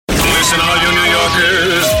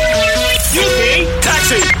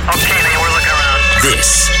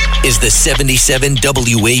is the 77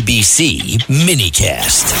 WABC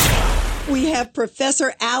minicast. We have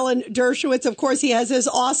Professor Alan Dershowitz. Of course, he has his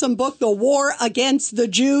awesome book, The War Against the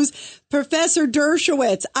Jews. Professor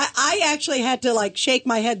Dershowitz, I actually had to shake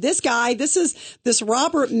my head. This is this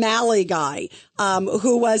Robert Malley guy,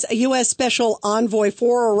 who was a U.S. Special Envoy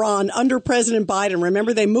for Iran under President Biden.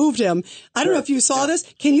 Remember, they moved him. I don't know if you saw this.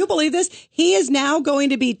 Can you believe this? He is now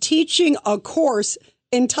going to be teaching a course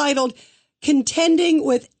entitled Contending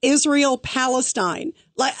with Israel-Palestine,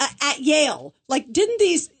 at Yale. Didn't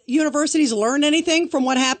these universities learn anything from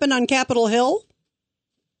what happened on Capitol Hill?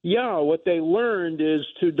 Yeah, what they learned is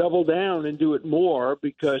to double down and do it more,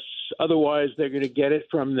 because otherwise they're going to get it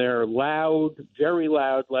from their loud, very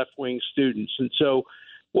loud left-wing students. And so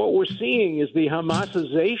what we're seeing is the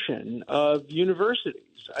Hamasization of universities.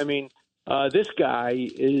 I mean, this guy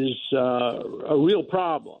is a real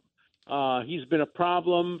problem. He's been a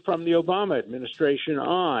problem from the Obama administration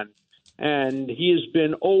on, and he has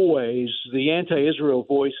been always the anti-Israel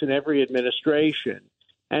voice in every administration.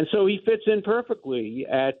 And so he fits in perfectly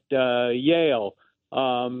at Yale.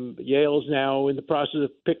 Yale's now in the process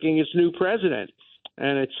of picking its new president,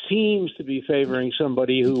 and it seems to be favoring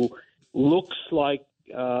somebody who looks like,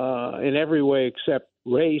 in every way except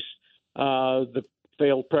race, the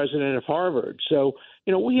failed president of Harvard. So,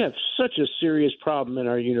 we have such a serious problem in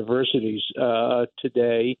our universities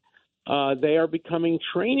today. They are becoming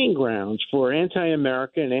training grounds for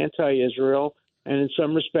anti-American, anti-Israel, and in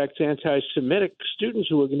some respects, anti-Semitic students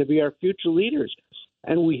who are going to be our future leaders.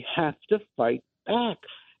 And we have to fight back.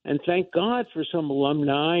 And thank God for some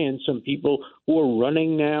alumni and some people who are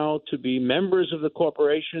running now to be members of the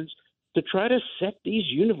corporations to try to set these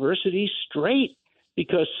universities straight,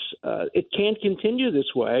 because it can't continue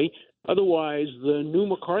this way. Otherwise, the new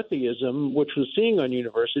McCarthyism, which we're seeing on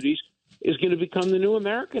universities, is going to become the new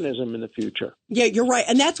Americanism in the future. Yeah, you're right.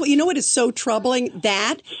 And that's what is so troubling,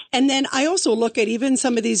 that. And then I also look at even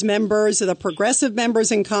some of these members, the progressive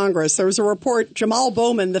members in Congress. There was a report, Jamal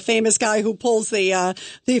Bowman, the famous guy who pulls the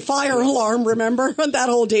fire alarm, remember that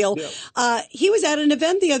whole deal. Yeah. He was at an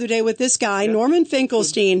event the other day with this guy, Norman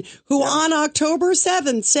Finkelstein, who on October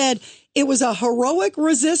 7th said it was a heroic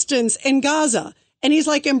resistance in Gaza. And he's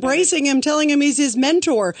embracing him, telling him he's his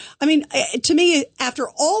mentor. I mean, to me, after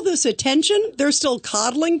all this attention, they're still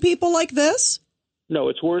coddling people like this? No,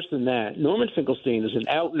 it's worse than that. Norman Finkelstein is an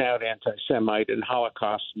out-and-out anti-Semite and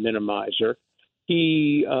Holocaust minimizer.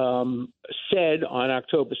 He said on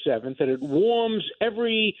October 7th that it warms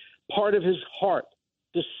every part of his heart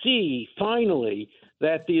to see, finally,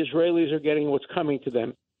 that the Israelis are getting what's coming to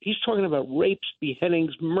them. He's talking about rapes,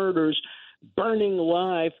 beheadings, murders, burning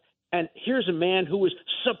alive. And here's a man who is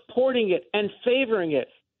supporting it and favoring it.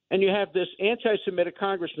 And you have this anti-Semitic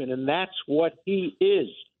congressman, and that's what he is.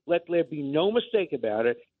 Let there be no mistake about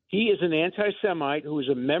it. He is an anti-Semite who is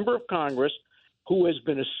a member of Congress, who has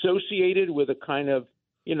been associated with a kind of,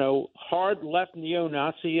 hard left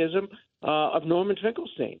neo-Nazism of Norman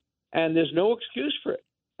Finkelstein. And there's no excuse for it.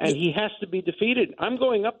 And he has to be defeated. I'm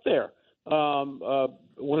going up there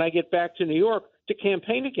when I get back to New York to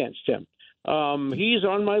campaign against him. He's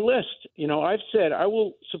on my list. I've said I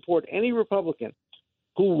will support any Republican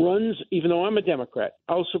who runs, even though I'm a Democrat,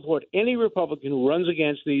 I'll support any Republican who runs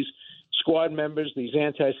against these squad members, these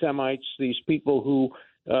anti-Semites, these people who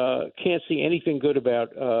can't see anything good about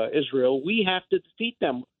Israel. We have to defeat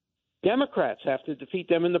them. Democrats have to defeat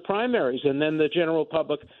them in the primaries, and then the general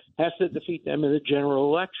public has to defeat them in the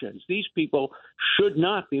general elections. These people should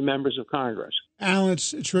not be members of Congress. Alan,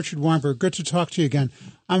 it's Richard Weinberg. Good to talk to you again.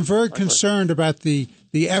 I'm very concerned about the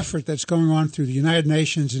effort that's going on through the United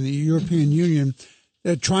Nations and the European Union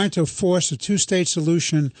trying to force a two-state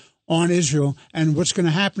solution on Israel. And what's going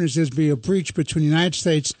to happen is there's be a breach between the United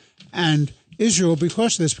States and Israel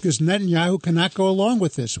because of this, because Netanyahu cannot go along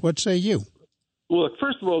with this. What say you? Well,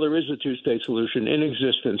 first of all, there is a two-state solution in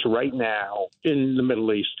existence right now in the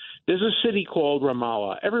Middle East. There's a city called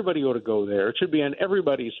Ramallah. Everybody ought to go there. It should be on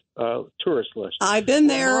everybody's tourist list. I've been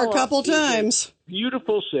there a couple times.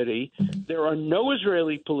 Beautiful city. There are no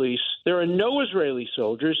Israeli police. There are no Israeli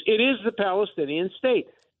soldiers. It is the Palestinian state.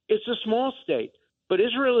 It's a small state. But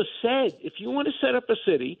Israel has said, if you want to set up a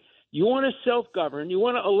city, you want to self-govern, you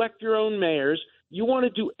want to elect your own mayors, you want to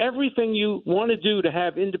do everything you want to do to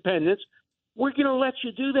have independence, we're going to let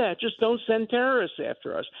you do that. Just don't send terrorists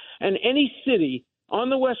after us. And any city on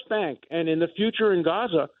the West Bank and in the future in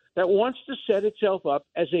Gaza that wants to set itself up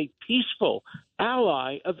as a peaceful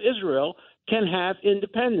ally of Israel can have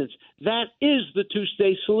independence. That is the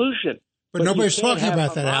two-state solution. But nobody's talking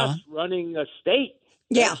about that, Hamas Alan. Running a state.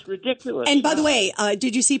 Yeah. That's ridiculous. And by the way,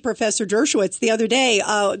 did you see Professor Dershowitz the other day?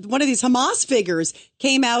 One of these Hamas figures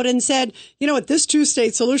came out and said, you know what, this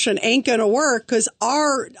two-state solution ain't going to work because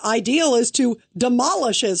our ideal is to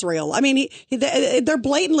demolish Israel. I mean, they're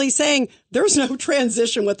blatantly saying there's no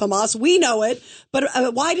transition with Hamas. We know it. But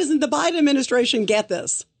why doesn't the Biden administration get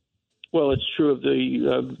this? Well, it's true of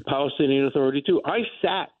the Palestinian Authority, too. I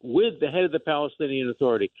sat with the head of the Palestinian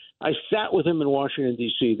Authority. I sat with him in Washington,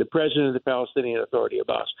 D.C., the president of the Palestinian Authority,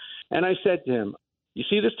 Abbas. And I said to him, you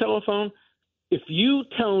see this telephone? If you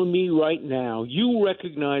tell me right now you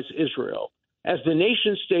recognize Israel as the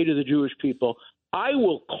nation state of the Jewish people, I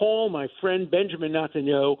will call my friend Benjamin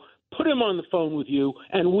Netanyahu, put him on the phone with you,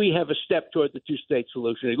 and we have a step toward the two-state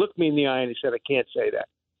solution. He looked me in the eye and he said, I can't say that.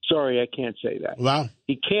 Sorry, I can't say that. Wow.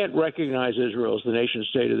 He can't recognize Israel as the nation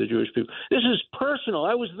state of the Jewish people. This is personal.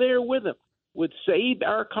 I was there with him, with Saeb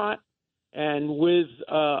Erekat and with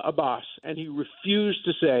Abbas, and he refused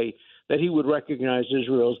to say that he would recognize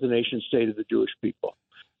Israel as the nation state of the Jewish people.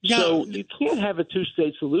 Yeah. So you can't have a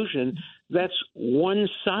two-state solution that's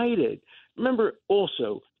one-sided. Remember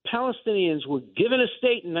also, Palestinians were given a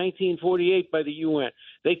state in 1948 by the UN.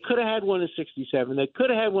 They could have had one in 67. They could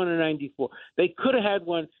have had one in 94. They could have had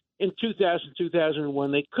one in 2000,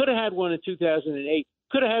 2001. They could have had one in 2008.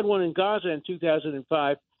 Could have had one in Gaza in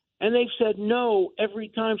 2005. And they've said no every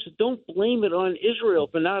time. So don't blame it on Israel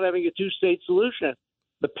for not having a two-state solution.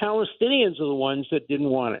 The Palestinians are the ones that didn't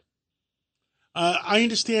want it. I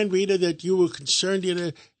understand, Rita, that you were concerned the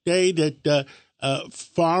other day that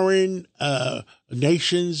foreign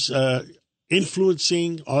nations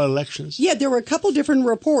influencing our elections? Yeah, there were a couple different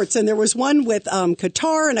reports, and there was one with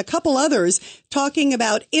Qatar and a couple others talking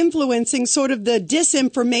about influencing sort of the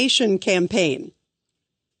disinformation campaign.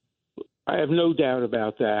 I have no doubt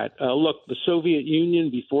about that. Look, the Soviet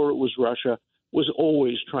Union, before it was Russia, was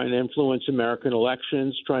always trying to influence American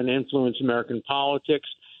elections, trying to influence American politics,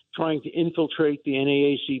 trying to infiltrate the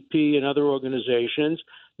NAACP and other organizations.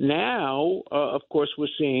 Now, of course, we're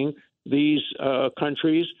seeing these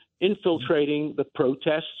countries infiltrating the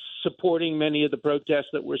protests, supporting many of the protests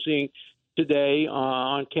that we're seeing today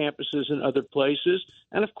on campuses and other places.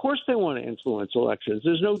 And, of course, they want to influence elections.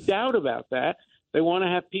 There's no doubt about that. They want to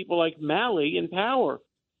have people like Mali in power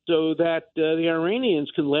so that the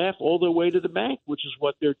Iranians can laugh all their way to the bank, which is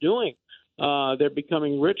what they're doing. They're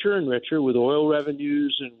becoming richer and richer with oil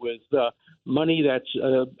revenues and with money that's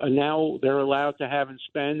now they're allowed to have and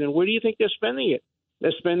spend. And where do you think they're spending it?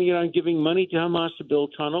 They're spending it on giving money to Hamas to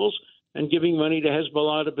build tunnels and giving money to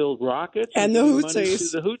Hezbollah to build rockets. And the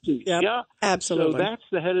Houthis. To the Houthis. Yep, yeah, absolutely. So that's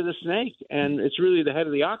the head of the snake. And it's really the head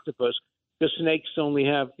of the octopus. The snakes only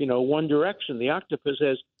have, one direction. The octopus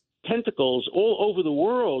has tentacles all over the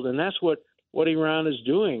world. And that's what Iran is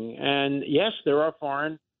doing. And, yes, there are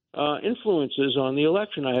foreign influences on the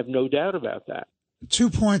election. I have no doubt about that. 2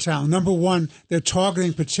 points, Al. Number one, they're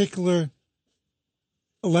targeting particular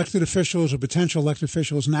elected officials or potential elected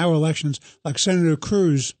officials in our elections, like Senator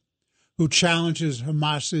Cruz, who challenges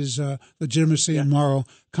Hamas's legitimacy and moral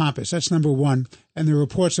compass. That's number one. And the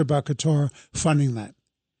reports about Qatar funding that.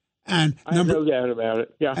 And I have no doubt about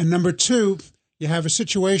it. Yeah. And number two, you have a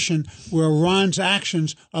situation where Iran's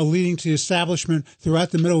actions are leading to the establishment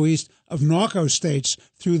throughout the Middle East of narco states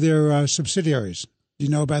through their subsidiaries. Do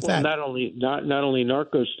you know about that? Not only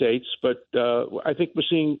narco states, but I think we're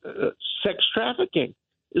seeing sex trafficking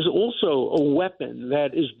is also a weapon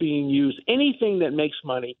that is being used. Anything that makes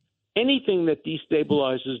money, anything that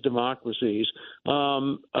destabilizes democracies.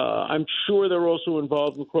 I'm sure they're also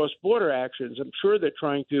involved in cross-border actions. I'm sure they're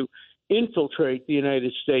trying to infiltrate the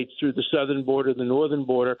United States through the southern border, the northern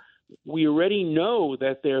border. We already know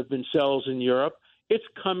that there have been cells in Europe. It's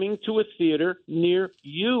coming to a theater near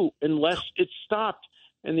you unless it's stopped.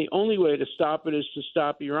 And the only way to stop it is to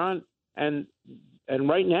stop Iran. And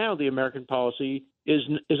right now, the American policy is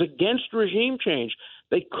against regime change.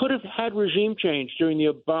 They could have had regime change during the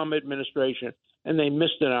Obama administration, and they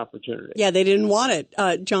missed an opportunity. Yeah, they didn't want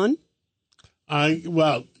it. John?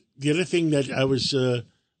 Well, the other thing that I was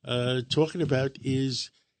talking about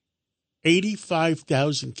is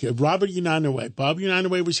 85,000 kids. Bob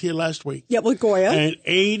Unanaway was here last week. Yeah, with Goya. And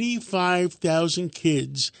 85,000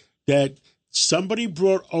 kids that somebody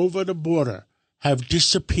brought over the border have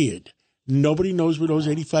disappeared. Nobody knows where those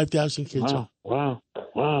 85,000 kids are. Wow.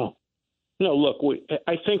 No, look,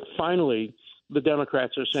 I think finally the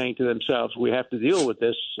Democrats are saying to themselves, we have to deal with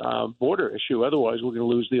this border issue. Otherwise, we're going to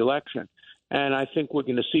lose the election. And I think we're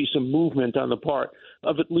going to see some movement on the part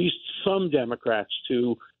of at least some Democrats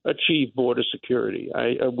to achieve border security.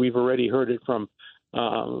 We've already heard it from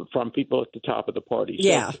from people at the top of the party.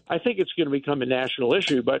 Yeah. So I think it's going to become a national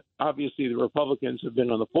issue, but obviously the Republicans have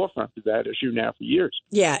been on the forefront of that issue now for years.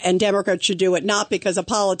 Yeah, and Democrats should do it not because of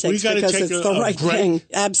politics, because it's the right thing.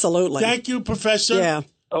 Absolutely. Thank you, Professor. Yeah.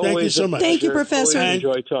 Thank you so much. Thank you, Professor. Always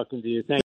enjoy talking to you. Thank you.